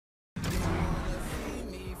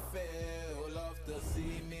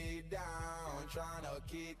trying to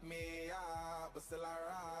keep me up, but still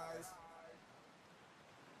I rise.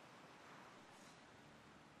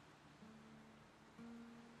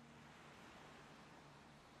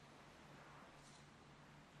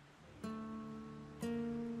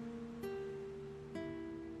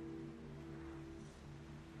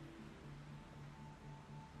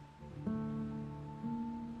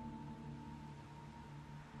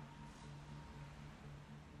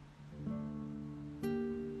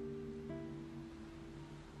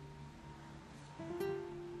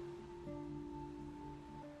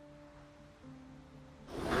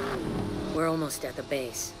 We're almost at the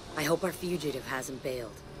base. I hope our fugitive hasn't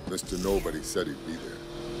bailed. Mr. Nobody said he'd be there.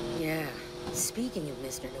 Yeah. Speaking of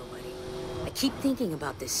Mr. Nobody, I keep thinking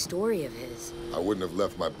about this story of his. I wouldn't have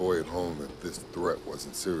left my boy at home if this threat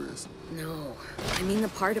wasn't serious. No. I mean the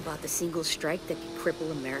part about the single strike that could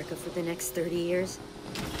cripple America for the next 30 years.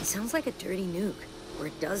 It sounds like a dirty nuke, or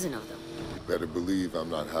a dozen of them. You better believe I'm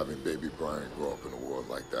not having baby Brian grow up in a world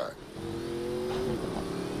like that.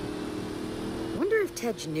 I wonder if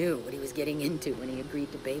Tej knew what he was getting into when he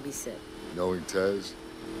agreed to babysit. Knowing Tej,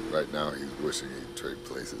 right now he's wishing he'd trade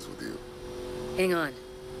places with you. Hang on.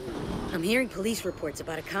 I'm hearing police reports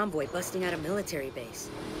about a convoy busting out a military base.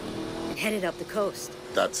 It headed up the coast.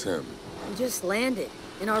 That's him. He just landed,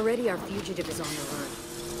 and already our fugitive is on the run.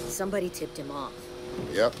 Somebody tipped him off.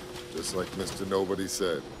 Yep, just like Mr. Nobody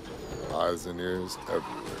said. Eyes and ears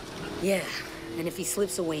everywhere. Yeah, and if he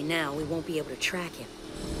slips away now, we won't be able to track him.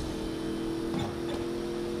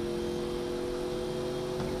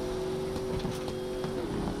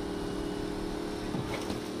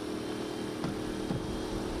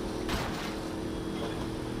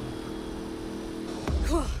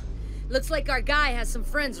 Looks like our guy has some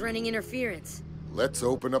friends running interference. Let's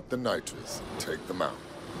open up the nitrous and take them out.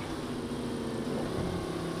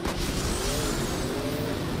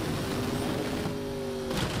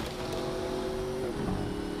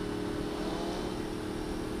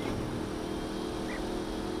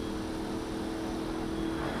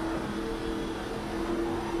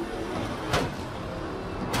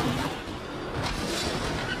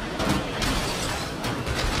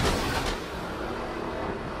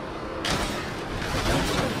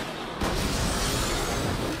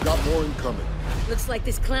 More incoming. Looks like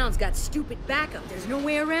this clown's got stupid backup. There's no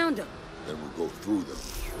way around him. Then we go through them.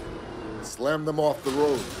 Slam them off the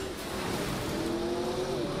road.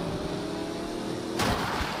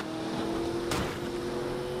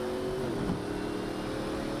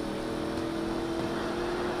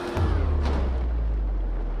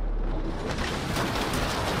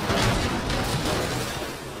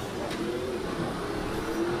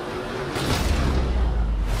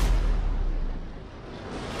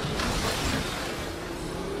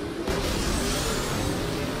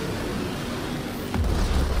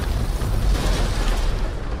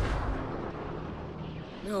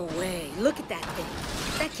 No way. Look at that thing.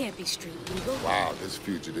 That can't be street legal. Wow, this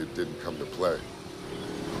fugitive didn't come to play.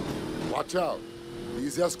 Watch out.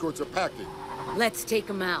 These escorts are packing. Let's take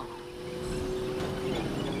them out.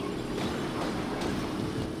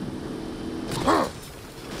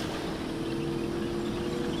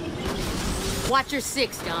 Watch your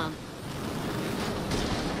six, Dom.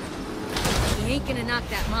 He ain't gonna knock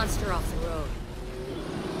that monster off the road.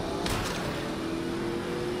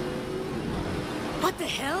 What the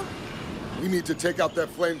hell? We need to take out that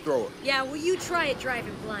flamethrower. Yeah, well, you try it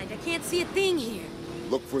driving blind. I can't see a thing here.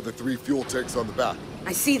 Look for the 3 fuel tanks on the back.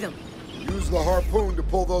 I see them. Use the harpoon to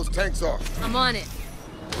pull those tanks off. I'm on it.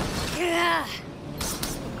 Yeah.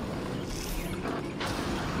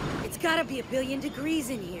 It's gotta be 1 billion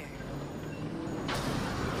degrees in here.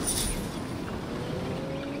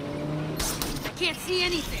 I can't see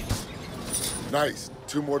anything. Nice.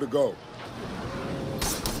 2 more to go.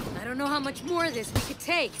 I don't know how much more of this we could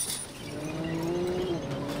take.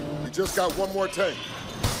 We just got 1 more tank.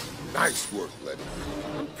 Nice work, Letty.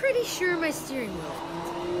 I'm pretty sure my steering wheel.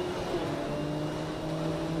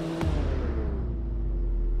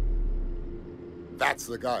 That's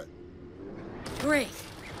the guy. Great.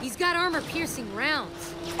 He's got armor-piercing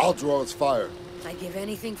rounds. I'll draw his fire. I'd give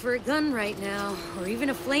anything for a gun right now, or even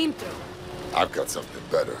a flamethrower. I've got something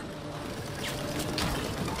better.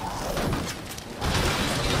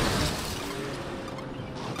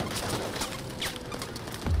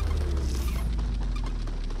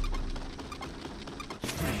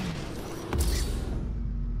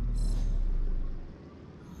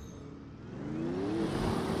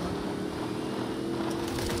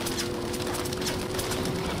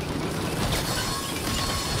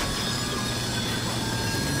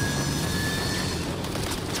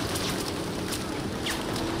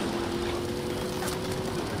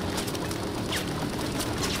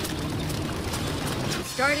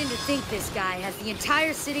 starting to think this guy has the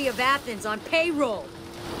entire city of Athens on payroll.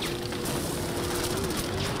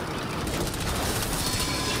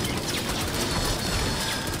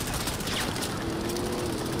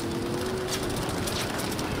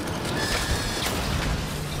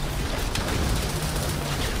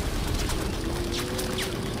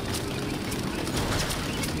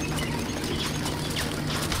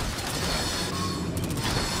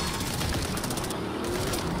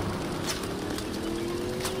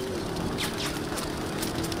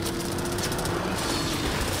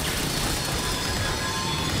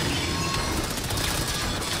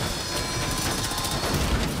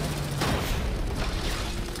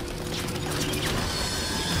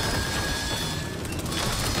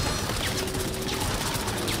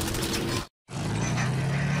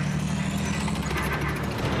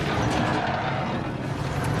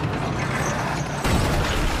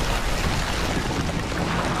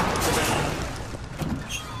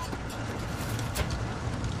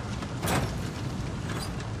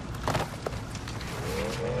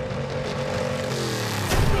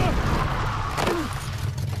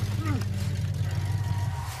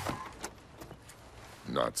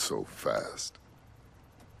 Not so fast.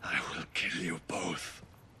 I will kill you both.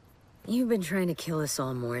 You've been trying to kill us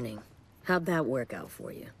all morning. How'd that work out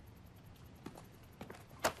for you?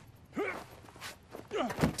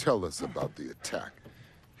 Tell us about the attack.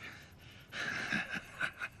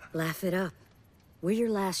 Laugh it up. We're your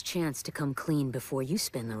last chance to come clean before you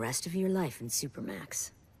spend the rest of your life in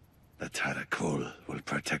Supermax. The Tadakul will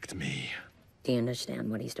protect me. Do you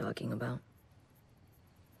understand what he's talking about?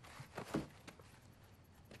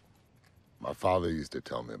 My father used to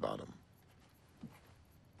tell me about them.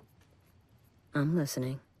 I'm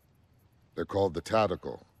listening. They're called the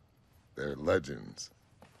Tactical. They're legends.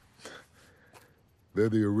 They're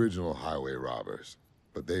the original highway robbers,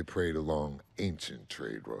 but they preyed along ancient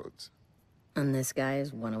trade roads. And this guy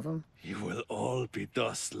is one of them? You will all be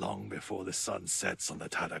dust long before the sun sets on the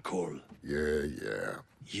Tadakul. Yeah.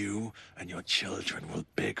 You and your children will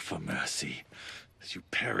beg for mercy as you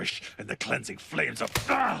perish in the cleansing flames of...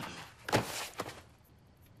 Ah!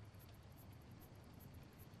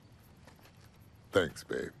 Thanks,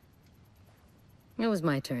 babe. It was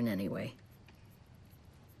my turn anyway.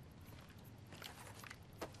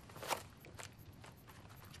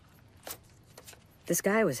 This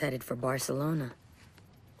guy was headed for Barcelona.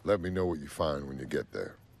 Let me know what you find when you get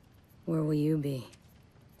there. Where will you be?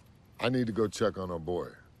 I need to go check on our boy.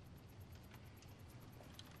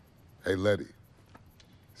 Hey, Letty.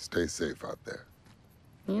 Stay safe out there.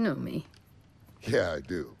 You know me. Yeah, I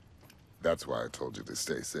do. That's why I told you to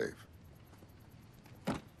stay safe.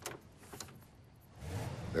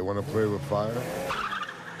 They want to play with fire?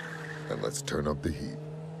 Then let's turn up the heat.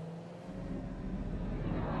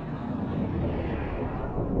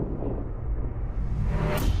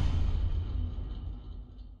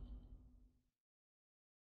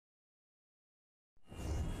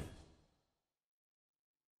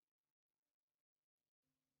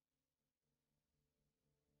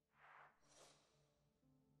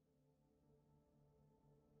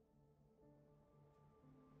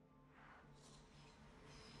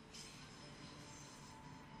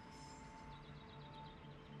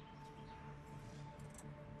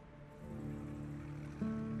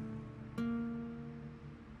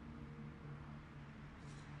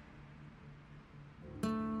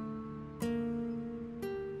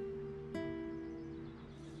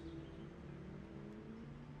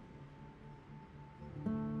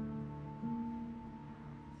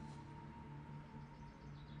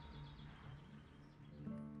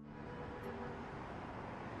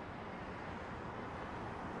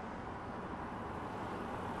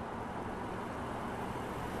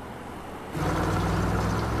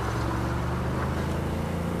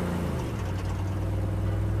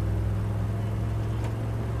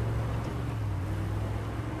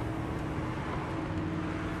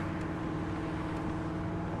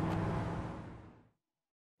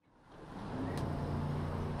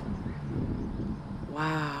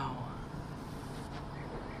 Wow.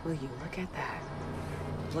 Will you look at that?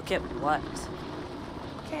 Look at what?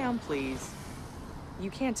 Cam, please. You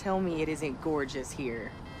can't tell me it isn't gorgeous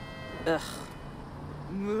here. Ugh.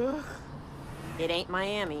 Ugh. It ain't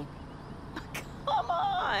Miami. Come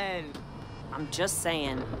on! I'm just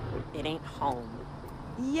saying, it ain't home.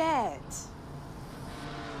 Yet.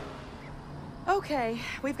 Okay,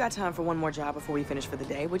 we've got time for one more job before we finish for the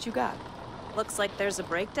day. What you got? Looks like there's a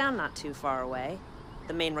breakdown not too far away.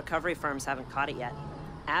 The main recovery firms haven't caught it yet.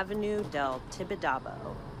 Avenue del Tibidabo.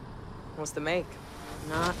 What's the make?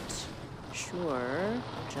 Not sure.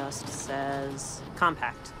 Just says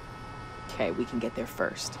compact. Okay, we can get there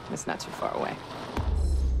first. It's not too far away.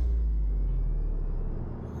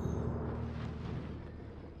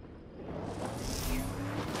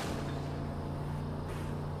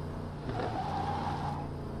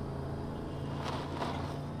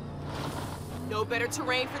 No better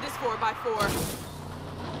terrain for this 4x4.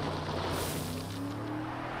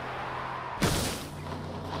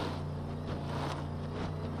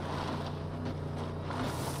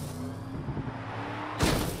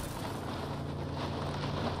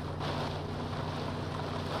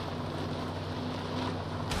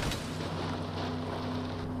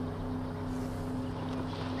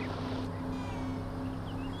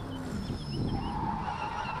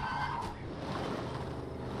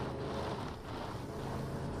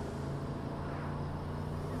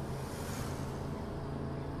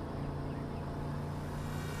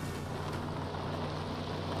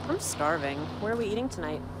 I'm starving. Where are we eating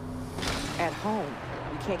tonight? At home.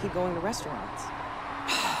 We can't keep going to restaurants.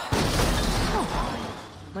 Come on.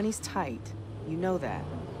 Money's tight. You know that.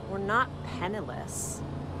 We're not penniless.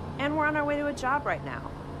 And we're on our way to a job right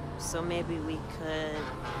now. So maybe we could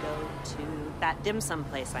go to that dim sum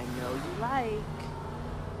place I know you like.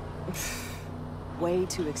 Way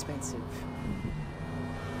too expensive.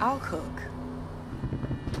 I'll cook.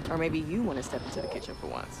 Or maybe you want to step into the kitchen for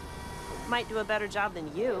once. Might do a better job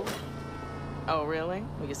than you. Oh, really?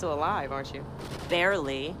 Well, you're still alive, aren't you?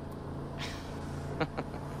 Barely.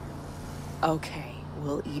 Okay,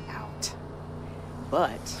 we'll eat out.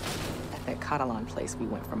 But at that Catalan place we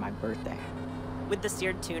went for my birthday. With the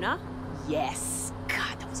seared tuna? Yes.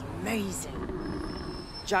 God, that was amazing.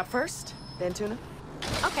 Job first, then tuna?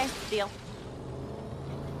 Okay, deal.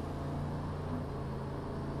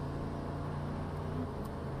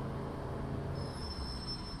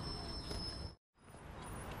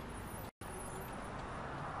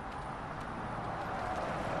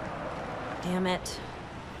 Damn it.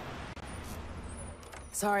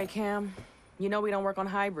 Sorry, Cam. You know we don't work on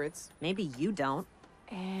hybrids. Maybe you don't.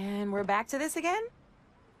 And we're back to this again?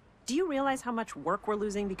 Do you realize how much work we're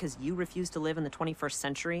losing because you refuse to live in the 21st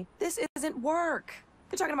century? This isn't work.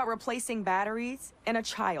 You're talking about replacing batteries and a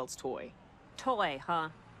child's toy. Toy, huh?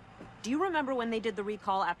 Do you remember when they did the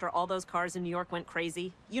recall after all those cars in New York went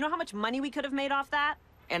crazy? You know how much money we could have made off that?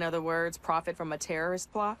 In other words, profit from a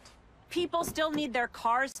terrorist plot? People still need their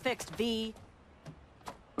cars fixed, V.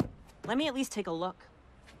 Let me at least take a look.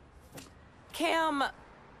 Cam...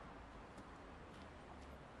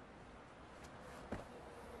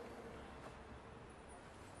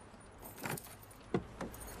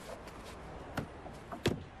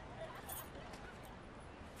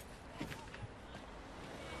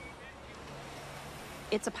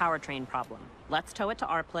 It's a powertrain problem. Let's tow it to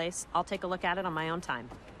our place. I'll take a look at it on my own time.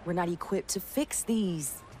 We're not equipped to fix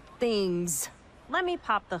these things. Let me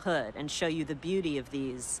pop the hood and show you the beauty of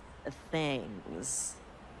these things.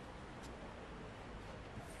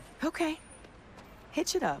 Okay.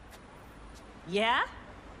 Hitch it up. Yeah?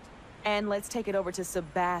 And let's take it over to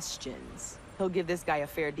Sebastian's. He'll give this guy a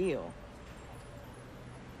fair deal.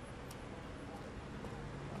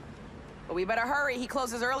 But we better hurry. He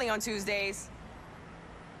closes early on Tuesdays.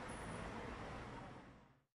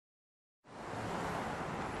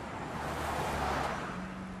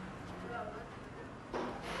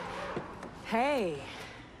 Hey,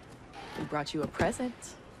 we brought you a present.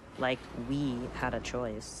 Like we had a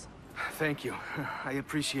choice. Thank you. I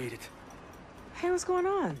appreciate it. Hey, what's going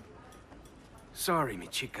on? Sorry, mi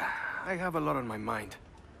chica. I have a lot on my mind.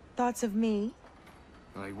 Thoughts of me?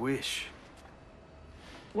 I wish.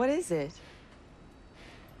 What is it?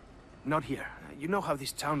 Not here. You know how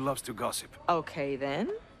this town loves to gossip. Okay,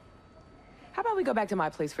 then. How about we go back to my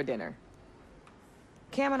place for dinner?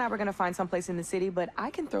 Cam and I were gonna find someplace in the city, but I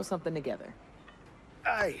can throw something together.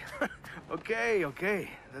 Aye. Okay.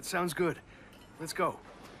 That sounds good. Let's go.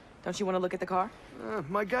 Don't you want to look at the car?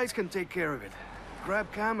 My guys can take care of it.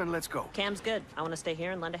 Grab Cam and let's go. Cam's good. I want to stay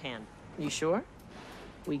here and lend a hand. You sure?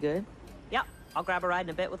 We good? Yep. I'll grab a ride in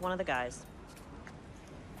a bit with one of the guys.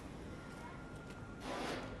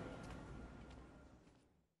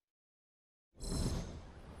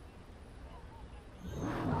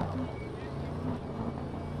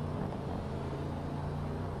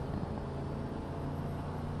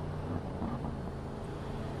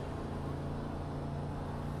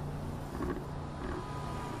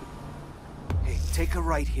 Hey, take a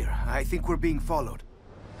right here. I think we're being followed.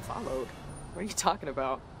 Followed? What are you talking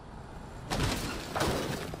about?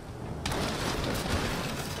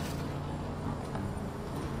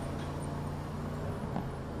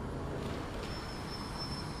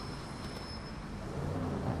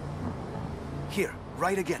 Here,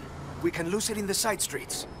 right again. We can lose it in the side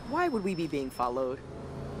streets. Why would we be being followed?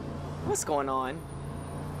 What's going on?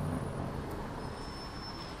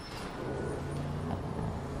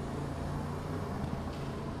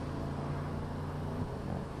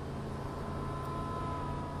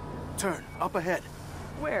 Turn, up ahead.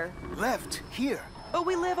 Where? Left, here. But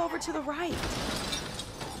we live over to the right.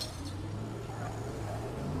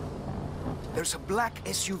 There's a black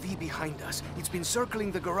SUV behind us. It's been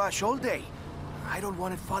circling the garage all day. I don't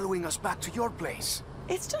want it following us back to your place.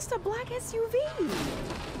 It's just a black SUV.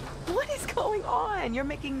 What is going on? You're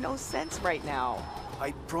making no sense right now.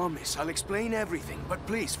 I promise I'll explain everything, but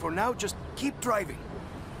please, for now, just keep driving.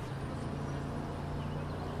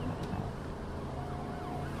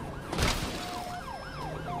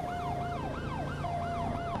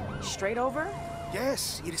 Straight over?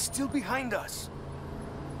 Yes, it is still behind us.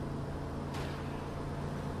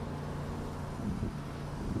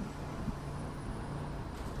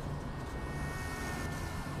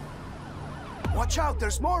 Watch out,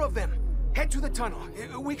 there's more of them. Head to the tunnel.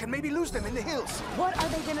 We can maybe lose them in the hills. What are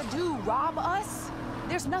they gonna do, rob us?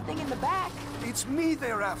 There's nothing in the back. It's me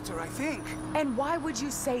they're after, I think. And why would you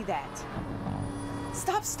say that?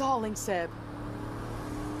 Stop stalling, Seb.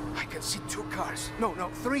 I can see 2 cars. No,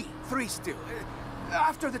 three. Three still.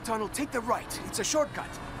 After the tunnel, take the right. It's a shortcut.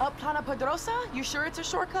 Up Plana Pedrosa? You sure it's a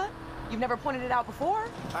shortcut? You've never pointed it out before?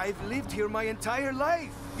 I've lived here my entire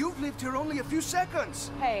life. You've lived here only a few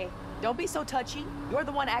seconds. Hey, don't be so touchy. You're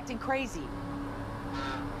the one acting crazy.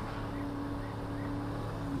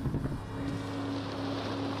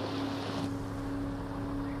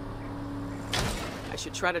 I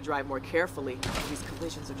should try to drive more carefully. These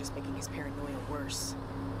collisions are just making his paranoia worse.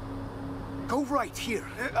 Go right here.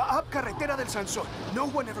 Up Carretera del Sansón. No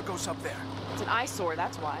one ever goes up there. It's an eyesore,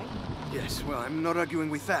 that's why. Yes, well, I'm not arguing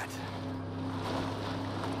with that.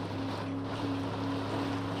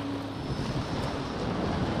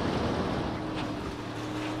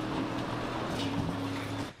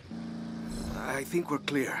 I think we're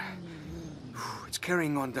clear. It's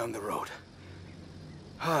carrying on down the road.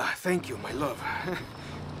 Ah, thank you, my love.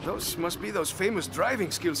 Those must be those famous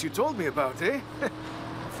driving skills you told me about, eh?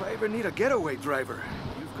 If I ever need a getaway driver,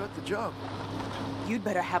 you've got the job. You'd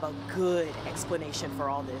better have a good explanation for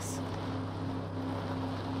all this.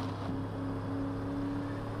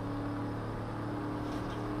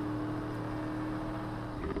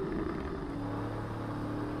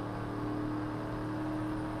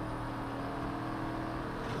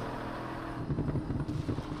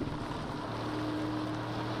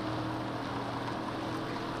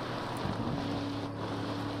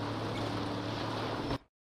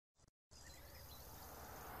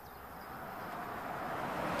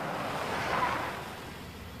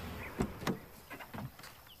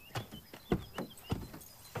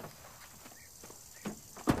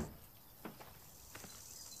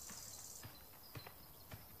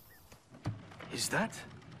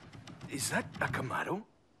 Is that a Camaro?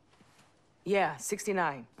 Yeah,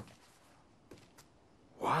 69.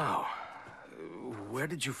 Wow. Where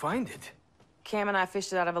did you find it? Cam and I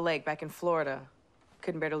fished it out of a lake back in Florida.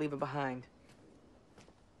 Couldn't bear to leave it behind.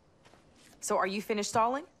 So are you finished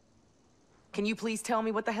stalling? Can you please tell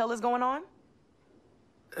me what the hell is going on?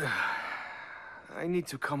 I need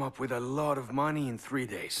to come up with a lot of money in 3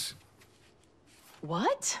 days.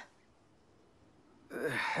 What?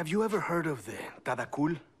 Have you ever heard of the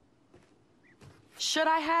Tadakul? Should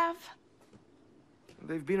I have?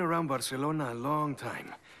 They've been around Barcelona a long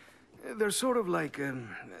time. They're sort of like a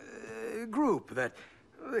group that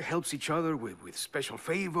helps each other with special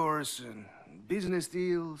favors and business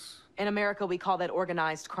deals. In America, we call that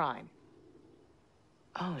organized crime.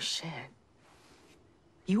 Oh, shit.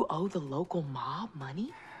 You owe the local mob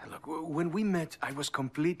money? Look, when we met, I was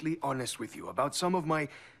completely honest with you about some of my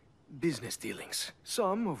business dealings.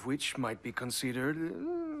 Some of which might be considered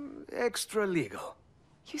extra-legal.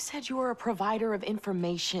 You said you were a provider of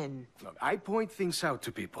information. Look, I point things out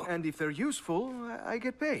to people, and if they're useful, I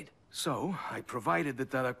get paid. So, I provided the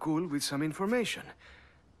Tadakul with some information.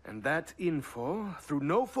 And that info, through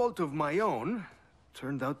no fault of my own,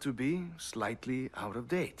 turned out to be slightly out of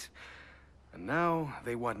date. And now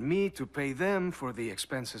they want me to pay them for the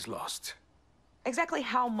expenses lost. Exactly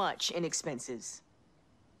how much in expenses?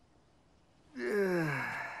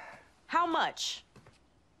 How much?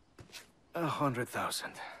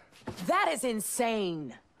 100,000. That is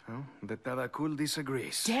insane. Well, the Tadakul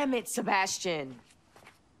disagrees. Damn it, Sebastian.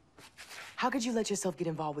 How could you let yourself get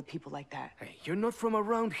involved with people like that? Hey, you're not from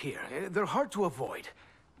around here. They're hard to avoid.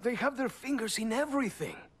 They have their fingers in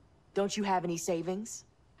everything. Don't you have any savings?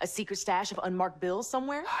 A secret stash of unmarked bills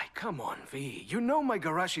somewhere? Ay, come on, V. You know my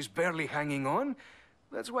garage is barely hanging on.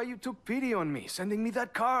 That's why you took pity on me, sending me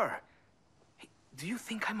that car. Hey, do you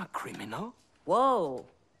think I'm a criminal? Whoa.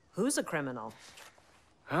 Who's a criminal?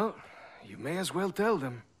 Well, you may as well tell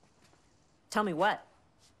them. Tell me what?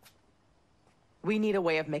 We need a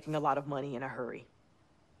way of making a lot of money in a hurry.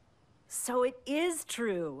 So it is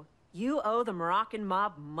true. You owe the Moroccan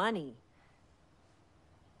mob money.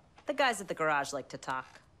 The guys at the garage like to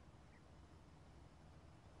talk.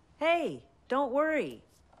 Hey, don't worry.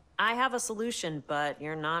 I have a solution, but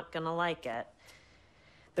you're not gonna like it.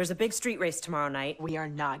 There's a big street race tomorrow night. We are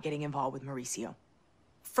not getting involved with Mauricio.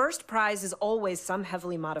 First prize is always some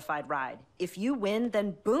heavily modified ride. If you win,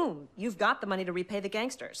 then boom, you've got the money to repay the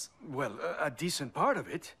gangsters. Well, a decent part of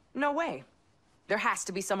it. No way. There has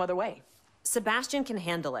to be some other way. Sebastian can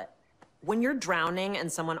handle it. When you're drowning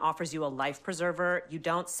and someone offers you a life preserver, you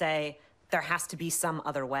don't say, there has to be some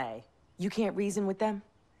other way. You can't reason with them?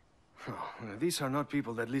 Oh, these are not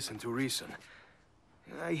people that listen to reason.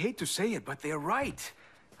 I hate to say it, but they're right.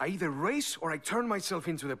 I either race or I turn myself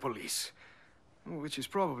into the police. Which is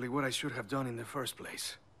probably what I should have done in the first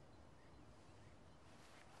place.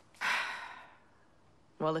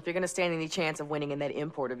 Well, if you're gonna stand any chance of winning in that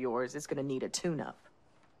import of yours, it's gonna need a tune-up.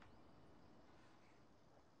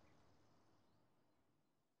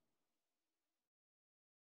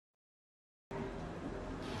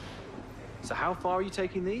 So how far are you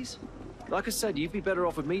taking these? Like I said, you'd be better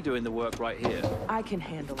off with me doing the work right here. I can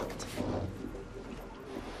handle it.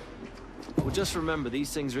 Well, just remember,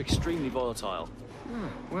 these things are extremely volatile.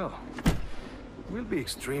 Well, we'll be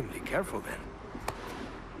extremely careful then.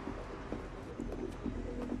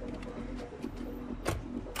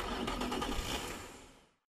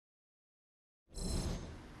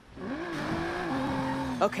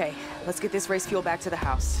 Okay, let's get this race fuel back to the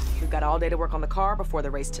house. We've got all day to work on the car before the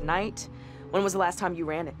race tonight. When was the last time you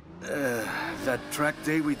ran it? That track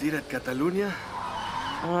day we did at Catalunya?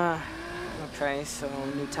 Okay, so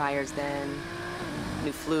new tires then,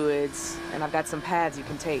 new fluids, and I've got some pads you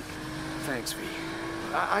can take. Thanks, V.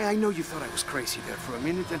 I know you thought I was crazy there for a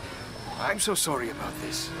minute, and I'm so sorry about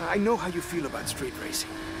this. I know how you feel about street racing.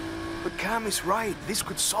 But Cam is right. This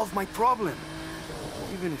could solve my problem.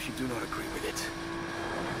 Even if you do not agree with it.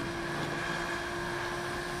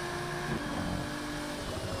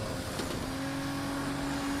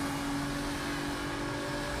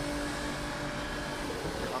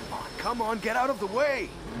 Come on, get out of the way!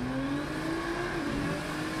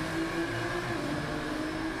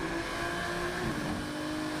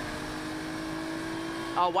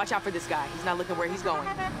 Oh, watch out for this guy. He's not looking where he's going.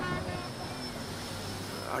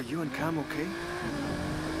 Are you and Cam okay?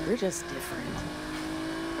 We're just different.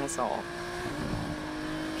 That's all.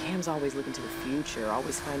 Cam's always looking to the future,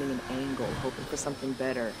 always finding an angle, hoping for something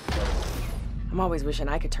better. I'm always wishing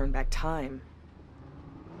I could turn back time.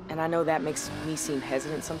 And I know that makes me seem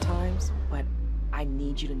hesitant sometimes, but I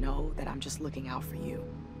need you to know that I'm just looking out for you.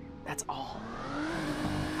 That's all.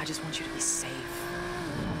 I just want you to be safe.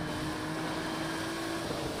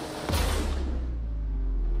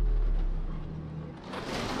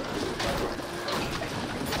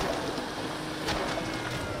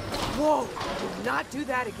 Whoa! Do not do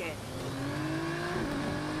that again.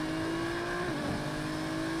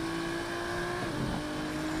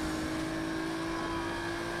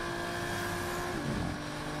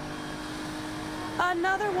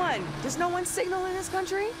 Another one! Does no one signal in this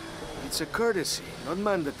country? It's a courtesy, not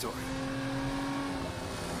mandatory.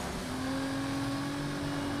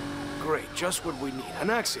 Great, just what we need. An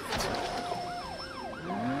accident.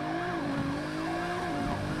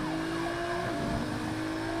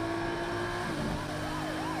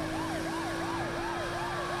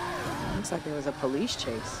 Looks like there was a police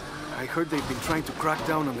chase. I heard they've been trying to crack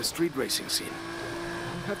down on the street racing scene.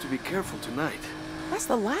 We have to be careful tonight. That's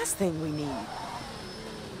the last thing we need.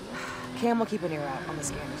 Cam will keep an ear out on the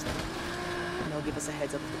scanners then. And they'll give us a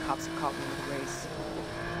heads up if the cops have caught me with the race.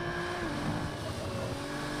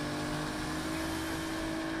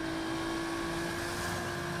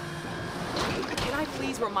 Can I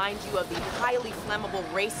please remind you of the highly flammable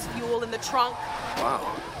race fuel in the trunk?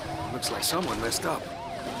 Wow. Looks like someone messed up.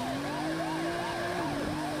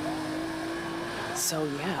 So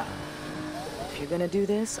yeah, if you're gonna do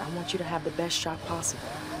this, I want you to have the best shot possible.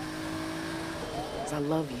 Because I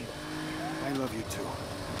love you. I love you too.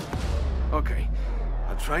 Okay,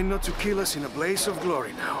 I'll try not to kill us in a blaze of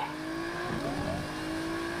glory now.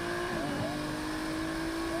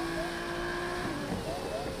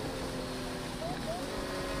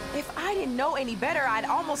 If I didn't know any better, I'd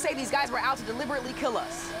almost say these guys were out to deliberately kill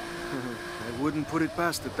us. I wouldn't put it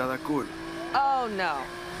past the Tadakul. Oh no,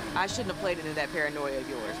 I shouldn't have played into that paranoia of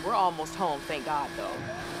yours. We're almost home, thank God, though.